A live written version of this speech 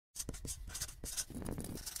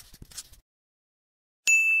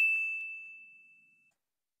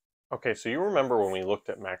Okay, so you remember when we looked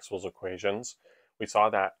at Maxwell's equations, we saw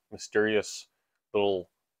that mysterious little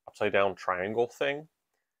upside down triangle thing?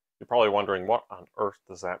 You're probably wondering, what on earth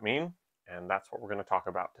does that mean? And that's what we're going to talk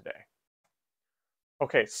about today.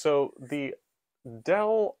 Okay, so the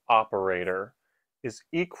del operator is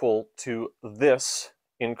equal to this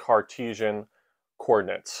in Cartesian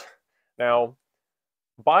coordinates. Now,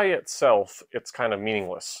 by itself, it's kind of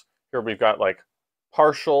meaningless. Here we've got like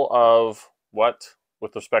partial of what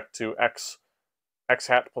with respect to x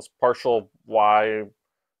hat plus partial y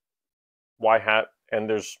hat, and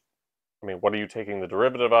there's, I mean, what are you taking the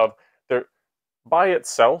derivative of? There, by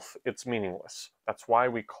itself, it's meaningless. That's why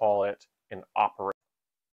we call it an operator.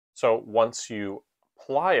 So once you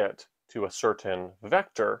apply it to a certain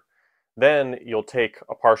vector, then you'll take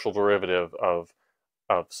a partial derivative of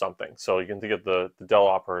something. So you can think of the del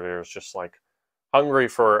operator as just like hungry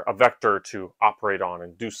for a vector to operate on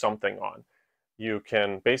and do something on. You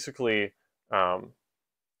can basically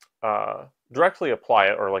directly apply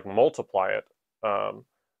it, or like multiply it,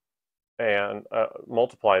 and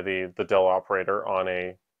multiply the del operator on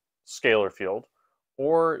a scalar field,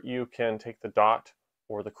 or you can take the dot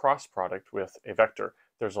or the cross product with a vector.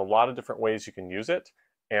 There's a lot of different ways you can use it,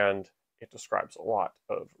 and it describes a lot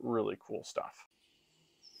of really cool stuff.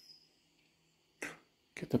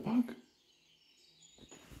 Get the bug?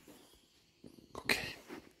 Okay.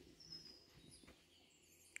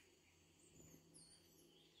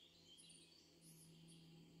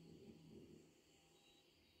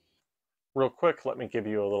 Real quick, let me give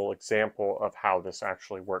you a little example of how this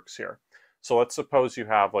actually works here. So let's suppose you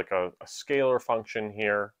have like a scalar function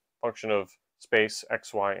here, function of space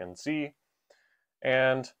x, y, and z,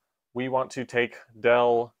 and we want to take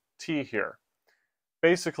del t here.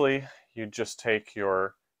 Basically, you just take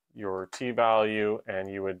your t value and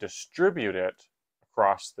you would distribute it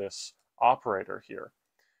across this operator here.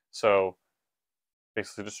 So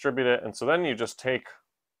basically distribute it, and so then you just take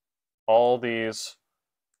all these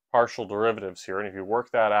partial derivatives here, and if you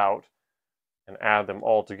work that out and add them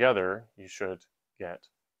all together, you should get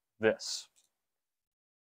this.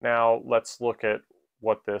 Now let's look at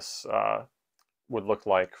what this would look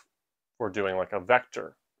like if we're doing like a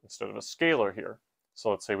vector instead of a scalar here. So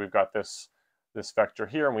let's say we've got this vector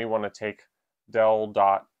here, and we want to take del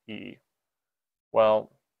dot E.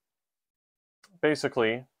 Well,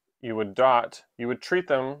 basically, you would treat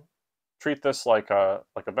this like a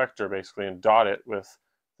vector basically, and dot it with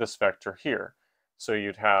this vector here. So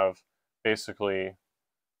you'd have basically,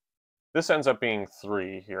 this ends up being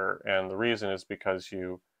 3 here, and the reason is because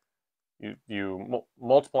you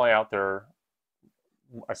multiply out their,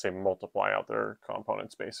 I say multiply out their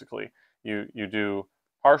components basically. You do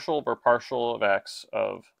partial over partial of x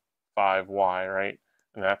of 5y, right?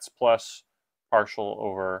 And that's plus partial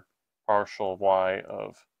over partial of y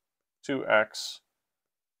of 2x,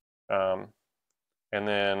 and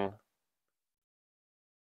then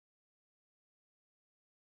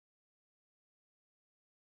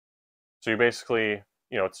so you basically,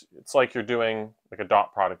 it's like you're doing like a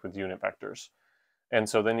dot product with unit vectors. And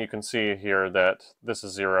so then you can see here that this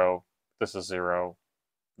is 0, this is 0,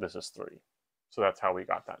 this is 3. So that's how we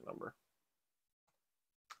got that number.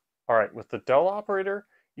 All right, with the del operator,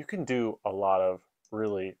 you can do a lot of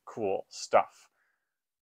really cool stuff.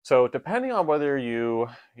 So depending on whether you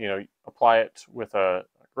apply it with a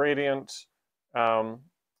gradient, or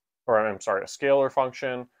I'm sorry, a scalar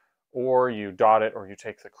function, or you dot it, or you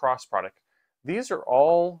take the cross product, these are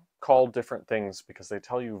all called different things because they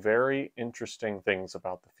tell you very interesting things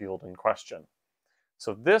about the field in question.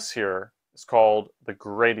 So this here is called the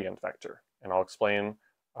gradient vector, and I'll explain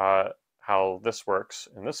how this works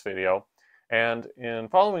in this video. And in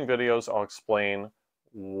following videos, I'll explain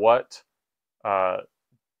what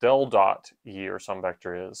del dot E or some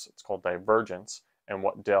vector is. It's called divergence, and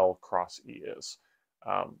what del cross E is.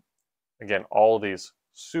 Again, all of these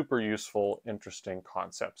super useful, interesting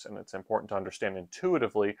concepts, and it's important to understand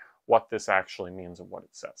intuitively what this actually means and what it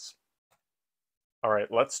says. All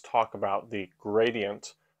right, let's talk about the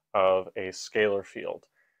gradient of a scalar field.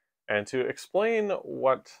 And to explain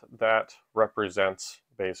what that represents,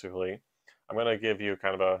 basically, I'm going to give you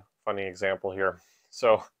kind of a funny example here.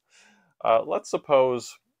 So let's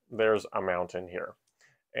suppose there's a mountain here,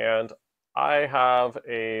 and I have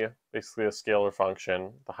basically a scalar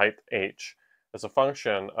function, the height h, as a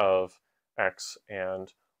function of x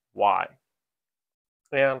and y.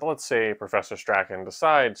 And let's say Professor Strachan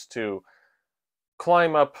decides to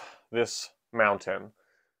climb up this mountain,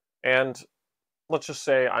 and let's just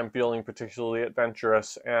say I'm feeling particularly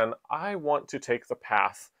adventurous and I want to take the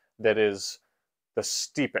path that is the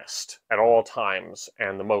steepest at all times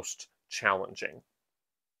and the most challenging?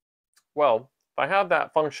 Well, if I have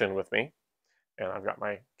that function with me, and I've got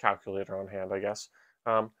my calculator on hand, I guess,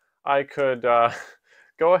 I could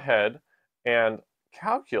go ahead and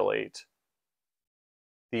calculate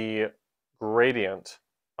the gradient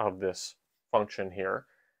of this function here,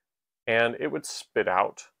 and it would spit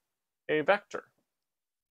out a vector.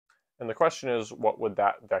 And the question is, what would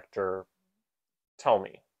that vector tell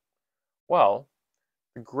me? Well,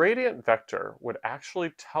 the gradient vector would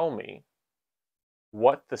actually tell me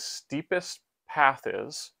what the steepest path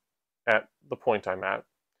is at the point I'm at,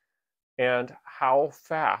 and how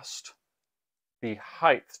fast the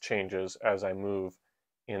height changes as I move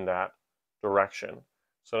in that direction.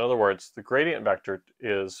 So in other words, the gradient vector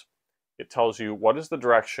it tells you what is the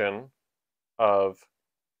direction of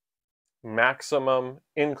maximum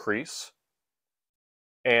increase,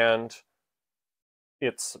 and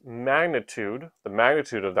its magnitude, the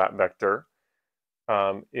magnitude of that vector,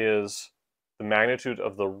 is the magnitude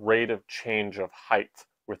of the rate of change of height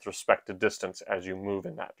with respect to distance as you move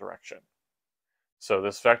in that direction. So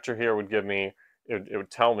this vector here would give me, it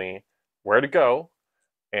would tell me where to go,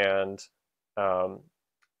 and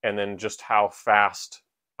then just how fast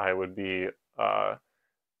I would be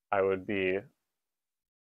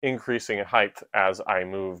increasing in height as I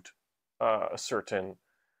moved a certain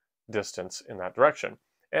distance in that direction.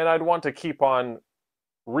 And I'd want to keep on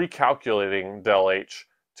recalculating del H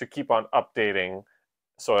to keep on updating,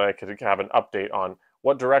 so I could have an update on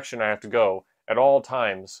what direction I have to go at all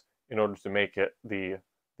times in order to make it the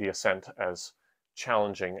ascent as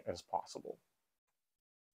challenging as possible.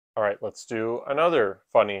 All right, let's do another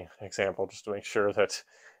funny example just to make sure that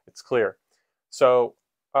it's clear. So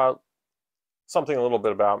something a little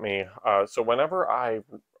bit about me. So whenever I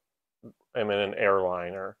am in an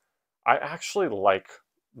airliner, I actually like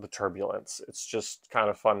the turbulence. It's just kind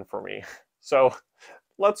of fun for me. So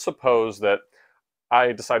let's suppose that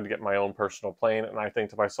I decide to get my own personal plane, and I think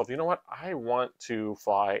to myself, you know what? I want to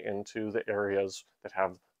fly into the areas that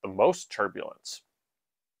have the most turbulence.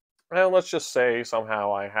 And let's just say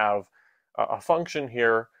somehow I have a function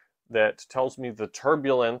here that tells me the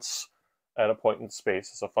turbulence at a point in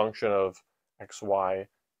space is a function of x, y,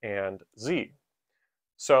 and z.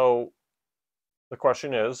 So the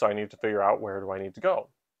question is, I need to figure out, where do I need to go?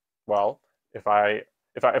 Well, if I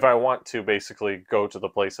want to basically go to the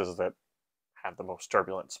places that have the most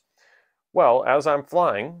turbulence, well, as I'm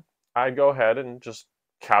flying, I'd go ahead and just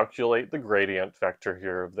calculate the gradient vector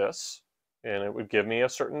here of this, and it would give me a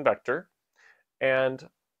certain vector, and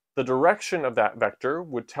the direction of that vector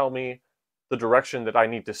would tell me the direction that I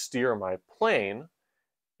need to steer my plane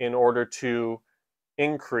in order to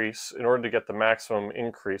get the maximum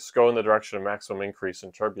increase, go in the direction of maximum increase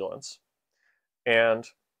in turbulence. And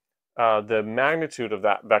the magnitude of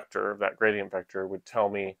that vector, that gradient vector, would tell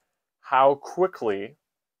me how quickly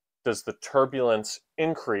does the turbulence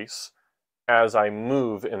increase as I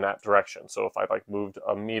move in that direction. So if I moved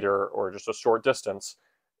a meter or just a short distance,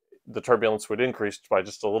 the turbulence would increase by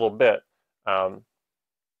just a little bit, and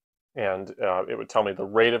it would tell me the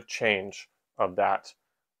rate of change of that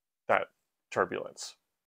turbulence.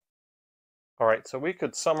 All right, so we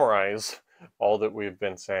could summarize all that we've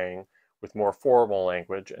been saying with more formal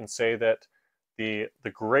language and say that the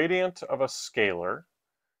gradient of a scalar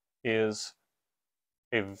is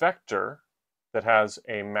a vector that has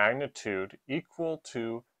a magnitude equal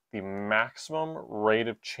to the maximum rate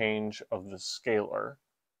of change of the scalar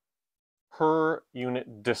per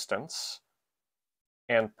unit distance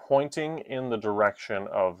and pointing in the direction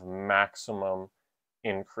of maximum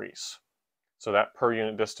increase. So that per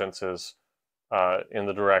unit distance is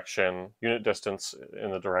unit distance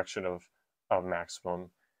in the direction of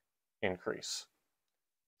maximum increase.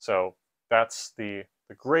 So that's the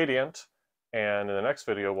gradient, and in the next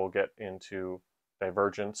video we'll get into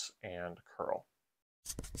divergence and curl.